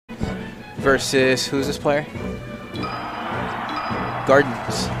versus who's this player?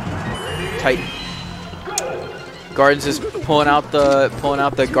 Gardens. Tight. Gardens is pulling out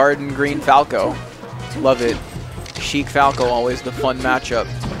the garden green Falco. Love it. Sheik Falco, always the fun matchup.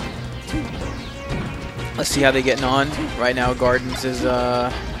 Let's see how they're getting on. Right now Gardens is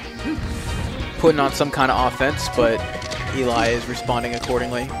putting on some kind of offense, but Eli is responding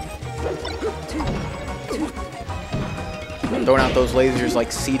accordingly. Throwing out those lasers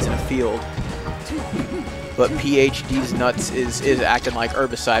like seeds in a field. But PhDeeznuts is acting like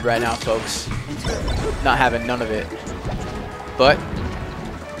herbicide right now, folks. Not having none of it. But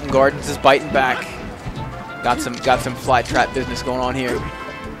Gardens is biting back. Got some fly trap business going on here.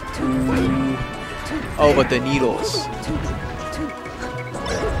 Ooh. Oh, but the needles.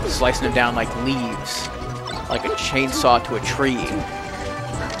 Slicing them down like leaves. Like a chainsaw to a tree.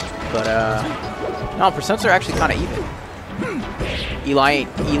 But no, percents are actually kind of even. Eli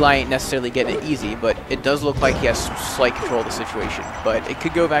ain't necessarily getting it easy, but it does look like he has slight control of the situation. But it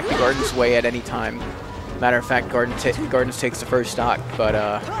could go back to Gardens' way at any time. Matter of fact, Gardens takes the first stock, but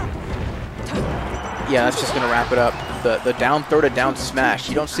yeah, that's just gonna wrap it up. The down throw to down smash.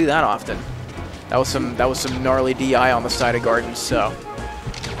 You don't see that often. That was some gnarly DI on the side of Gardens, so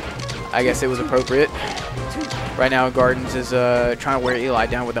I guess it was appropriate. Right now, Gardens is trying to wear Eli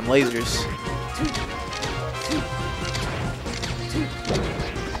down with them lasers.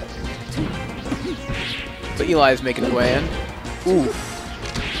 But Eli is making his way in. Ooh.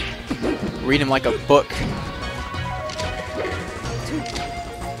 Read him like a book.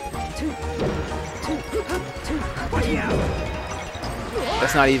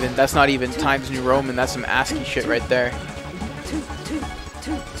 That's not even Times New Roman. That's some ASCII shit right there.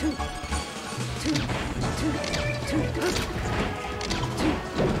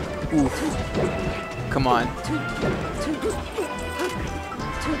 Oof. Come on.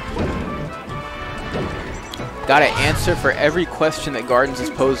 Got an answer for every question that Gardens is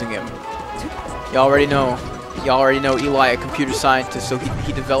posing him. Y'all already know Eli, a computer scientist, so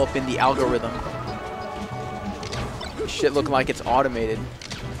he developing the algorithm. Shit looking like it's automated.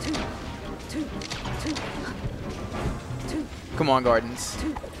 Come on, Gardens.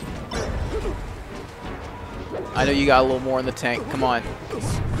 I know you got a little more in the tank. Come on.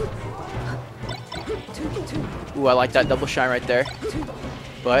 Ooh, I like that double shine right there.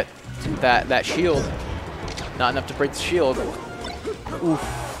 But that shield, not enough to break the shield.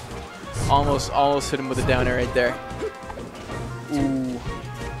 Oof. Almost hit him with a downer right there. Ooh.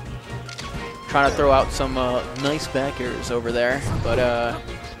 Trying to throw out some nice back airs over there, but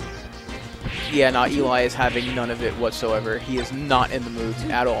yeah, no, Eli is having none of it whatsoever. He is not in the mood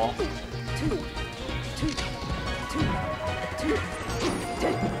at all.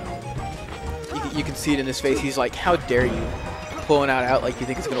 You can see it in his face. He's like, how dare you? Pulling out like you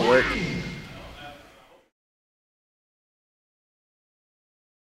think it's gonna work.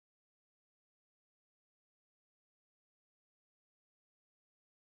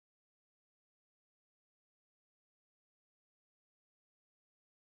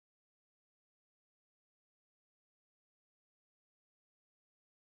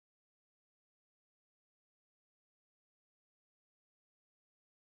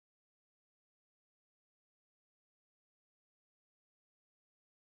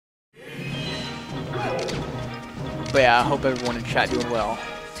 But yeah, I hope everyone in chat doing well.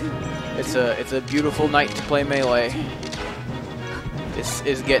 It's a beautiful night to play Melee. This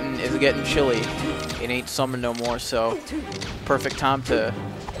is getting chilly. It ain't summer no more, so perfect time to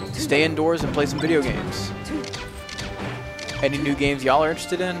stay indoors and play some video games. Any new games y'all are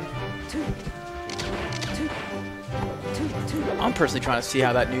interested in? I'm personally trying to see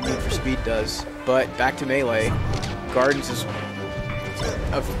how that new Need for Speed does. But back to Melee. Gardens is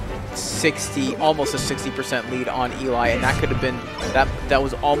almost a 60% lead on Eli, and that could have been that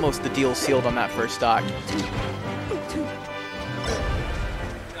was almost the deal sealed on that first stock.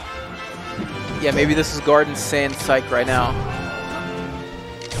 Yeah, maybe this is Gardens saying psych right now.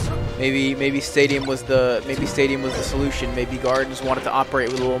 Maybe Stadium was the solution. Maybe Gardens wanted to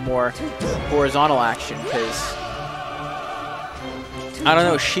operate with a little more horizontal action, because I don't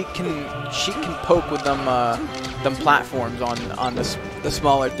know, Sheik can poke with them platforms on the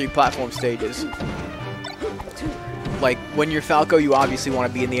smaller 3 platform stages. Like when you're Falco, you obviously want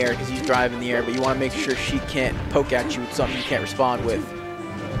to be in the air because he's driving the air, but you want to make sure Sheik can't poke at you with something you can't respond with.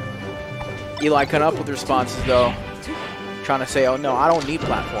 Eli cut up with responses though, trying to say, oh no, I don't need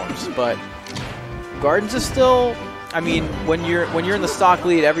platforms. But Gardens is still, I mean, when you're in the stock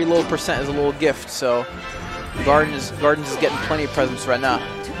lead, every little percent is a little gift. So Gardens is getting plenty of presents right now.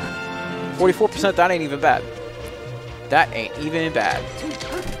 44%, that ain't even bad. That ain't even bad.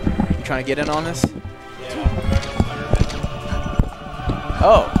 trying to get in on this?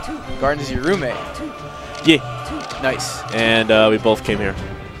 Oh, Gardens is your roommate. Yeah. Nice. And we both came here.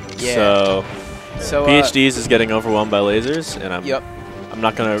 Yeah. So PhDs is getting overwhelmed by lasers, and Yep. I'm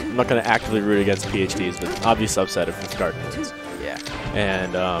not gonna actively root against PhDs, but obvious upset if Gardens. Yeah.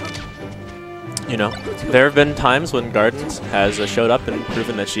 And you know, there have been times when Gardens has showed up and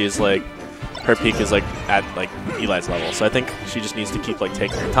proven that she is like, her peak is like at like Eli's level. So I think she just needs to keep like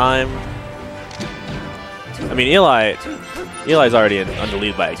taking her time. I mean, Eli's already on the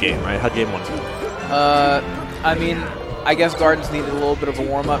lead by a game, right? How'd game one go? I mean, I guess Gardens needed a little bit of a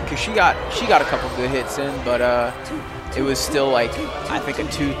warm up because she got a couple good hits in, but it was still like I think a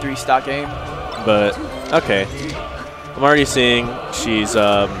 2-3 stock game. But okay, I'm already seeing she's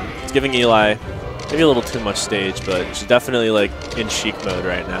giving Eli maybe a little too much stage, but she's definitely like in Sheik mode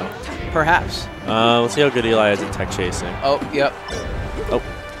right now. Perhaps. Let's see how good Eli is in tech chasing. Oh, yep. Oh,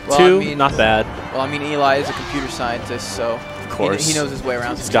 well, 2, I mean, not bad. Well, I mean, Eli is a computer scientist, so of course he knows his way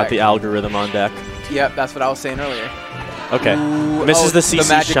around. He's got the algorithm on deck. Yep, that's what I was saying earlier. Okay, Ooh, misses the CC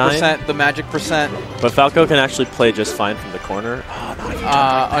magic shine. Percent, the magic percent. But Falco can actually play just fine from the corner. Oh,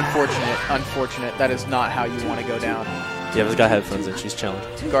 no, unfortunate. That is not how you want to go down. Yeah, but got headphones and she's chilling.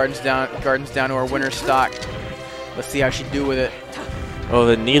 Gardens down to our winner's stock. Let's see how she do with it. Oh,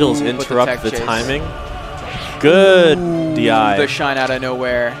 the needles interrupt the chase. timing. Good DI. The shine out of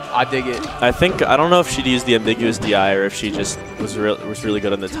nowhere. I dig it. I don't know if she'd use the ambiguous DI or if she just was really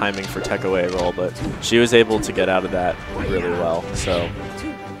good on the timing for tech away roll, but she was able to get out of that really well. So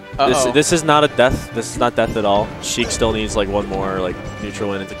this is not a death. This is not death at all. Sheik still needs like one more like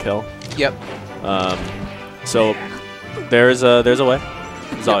neutral win to kill. Yep. So there's a way.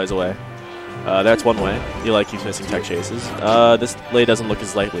 There's always a way. That's one way. Eli keeps missing tech chases. This lay doesn't look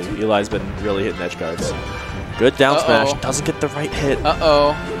as likely. Eli's been really hitting edge guards. Good down smash. Doesn't get the right hit.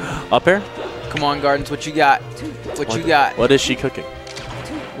 Up air? Come on, Gardens. What you got? What you got? What is she cooking?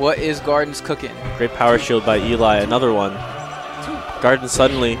 What is Gardens cooking? Great power shield by Eli. Another one. Gardens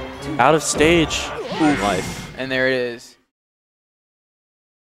suddenly out of stage. Life. And there it is.